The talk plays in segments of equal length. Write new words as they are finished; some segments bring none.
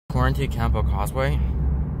Courtney Campbell causeway.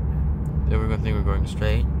 Then we're gonna think we're going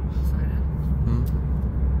straight.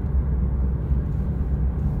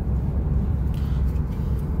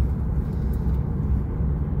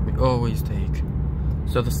 We always take.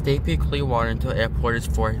 So the State Peak Clearwater International Airport is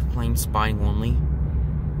for plane spotting only.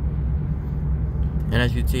 And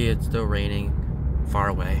as you see, it's still raining far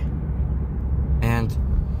away. And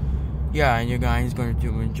yeah, and you guys going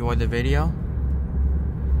to enjoy the video.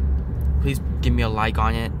 Please give me a like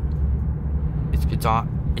on it.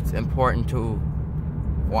 It's important to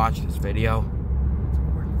watch this video.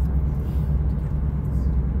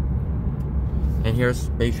 And here's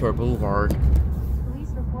Bayshore Boulevard.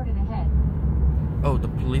 Police reported ahead. Oh, the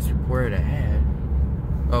police reported ahead.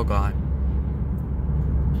 Oh God.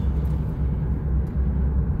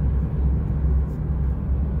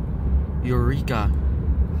 Eureka.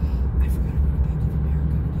 I forgot to go to Bank of America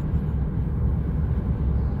to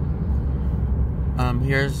get money.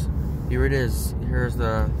 Here it is. Here's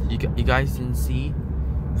the, you guys didn't see,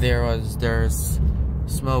 there's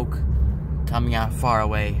smoke coming out far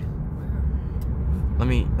away. Let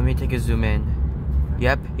me take a zoom in.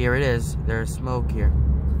 Yep, here it is. There's smoke here.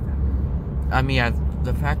 I mean,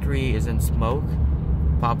 the factory is in smoke,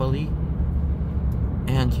 probably.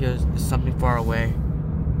 And here's something far away.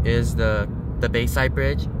 Is the Bayside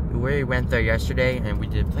Bridge. We went there yesterday and we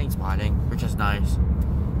did plane spotting, which is nice.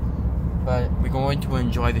 But we're going to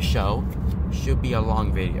enjoy the show. Should be a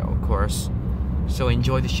long video, of course. So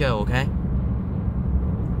enjoy the show, okay?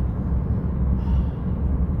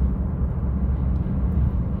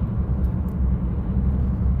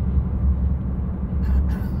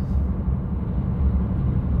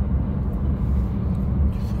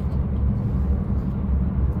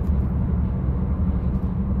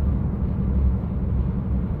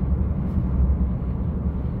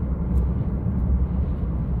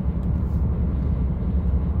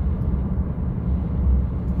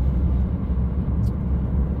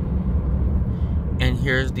 And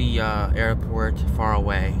here's the airport far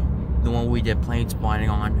away, the one we did plane spotting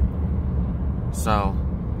on. So,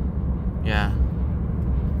 yeah.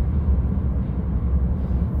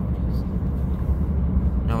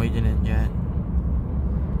 No, we didn't yet.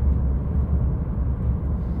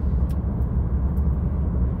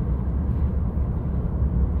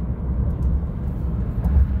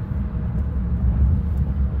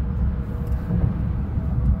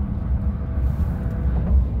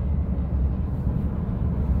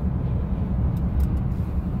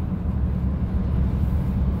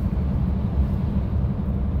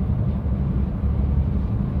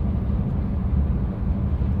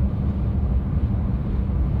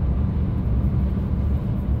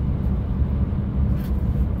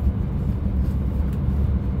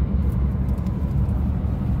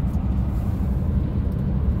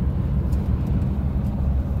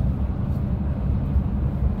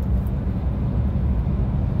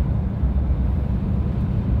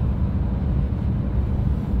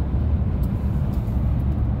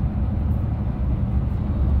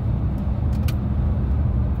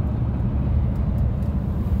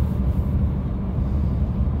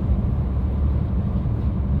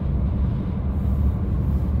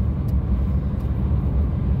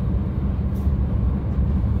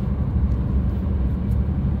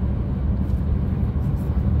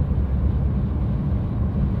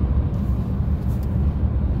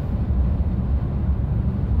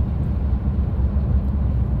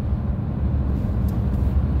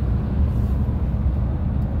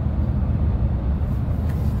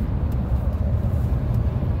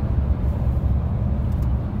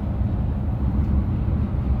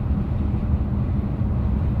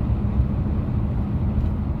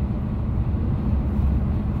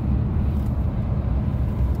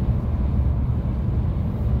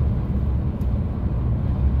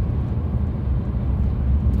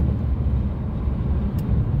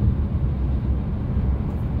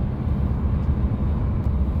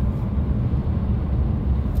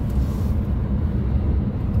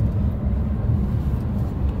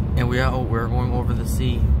 And we're going over the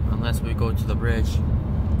sea unless we go to the bridge.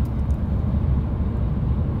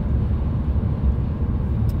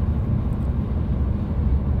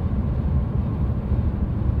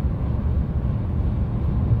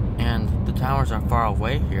 And the towers are far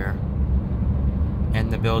away here.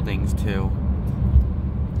 And the buildings too.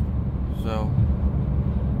 So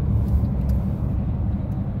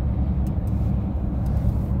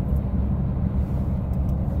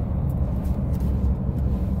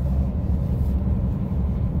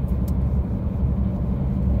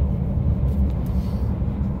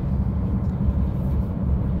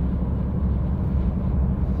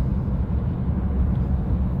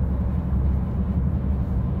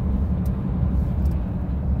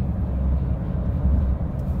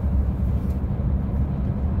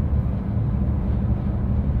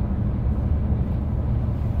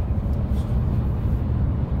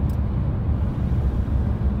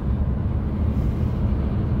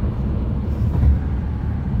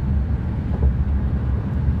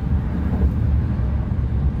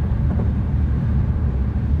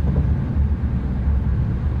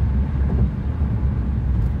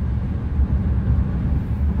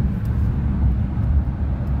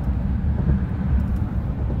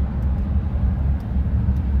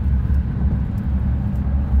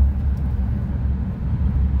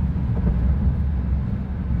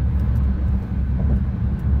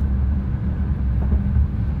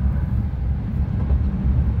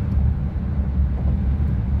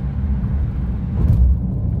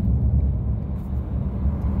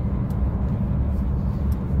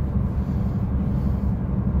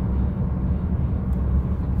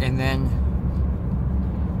And then,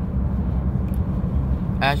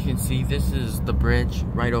 as you can see, this is the bridge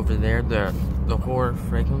right over there, the Howard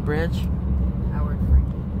Franklin Bridge. Howard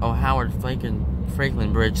Franklin. Oh, Howard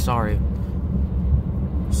Franklin Bridge, sorry.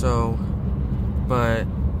 So, but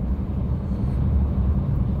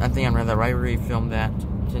I think I'd rather refilm that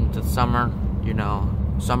since the summer, you know,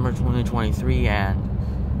 summer 2023, and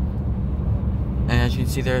as you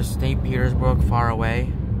can see, there's St. Petersburg far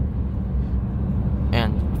away,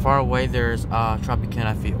 and far away there's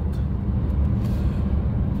Tropicana Field,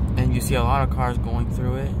 and you see a lot of cars going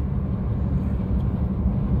through it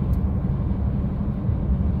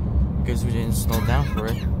because we didn't slow down for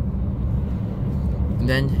it. And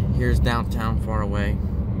then here's downtown far away.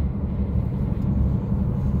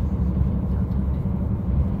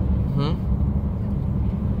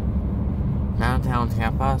 Downtown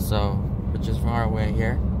Tampa, so which is far away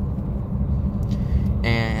here.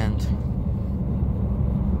 And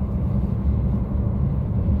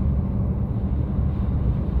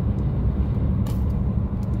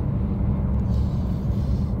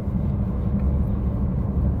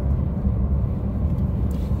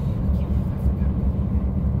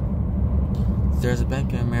there's a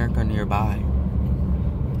Bank of America nearby.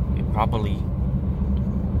 Probably.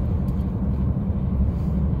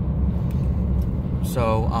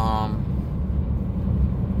 So,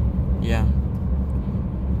 yeah.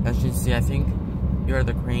 As you can see, I think here are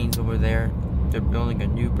the cranes over there. They're building a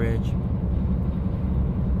new bridge.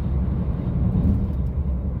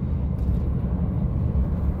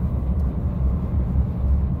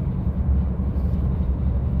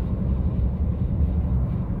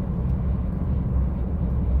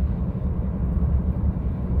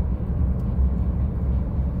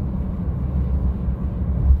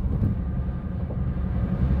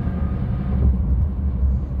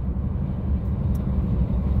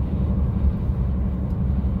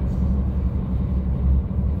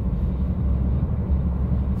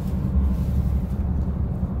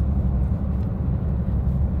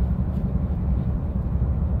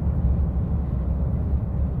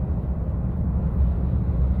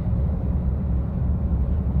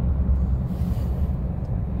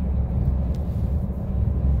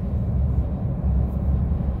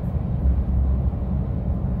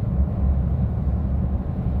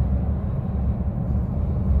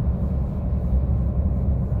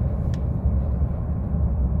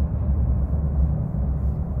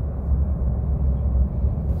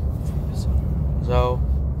 So,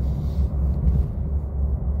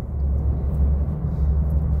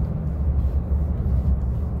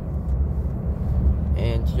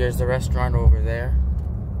 and here's the restaurant over there.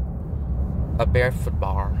 A barefoot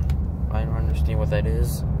bar. I don't understand what that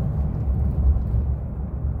is.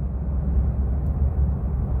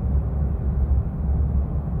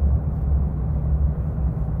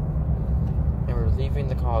 And we're leaving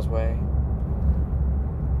the causeway.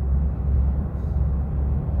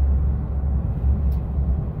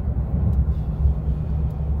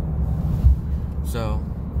 So,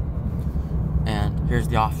 and here's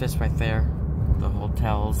the office right there, the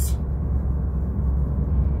hotels.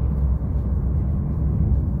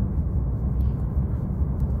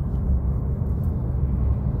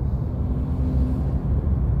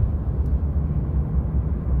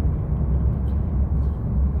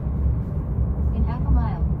 In half a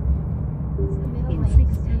mile. In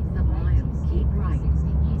 6/10 of a mile, keep right. 60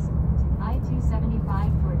 east to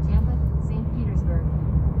I-275 toward Tampa, St. Petersburg.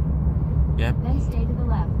 Yep. Then stay to the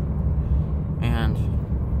left. And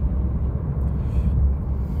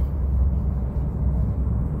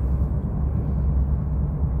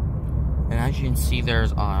as you can see,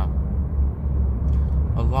 there's a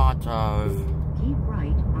lot of Keep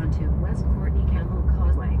right onto West Courtney Campbell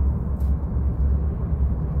Causeway.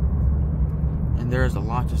 and there's a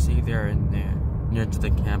lot to see there in there near to the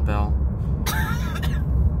Campbell.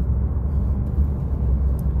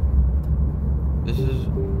 This is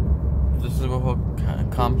where we'll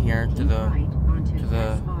come here to Keep the right onto to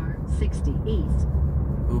the- SR 60 East.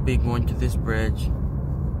 we'll be going to this bridge,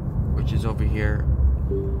 which is over here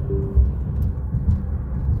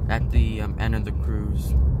at the end of the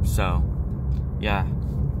cruise. So, yeah,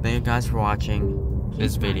 thank you guys for watching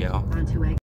this Keep right video. onto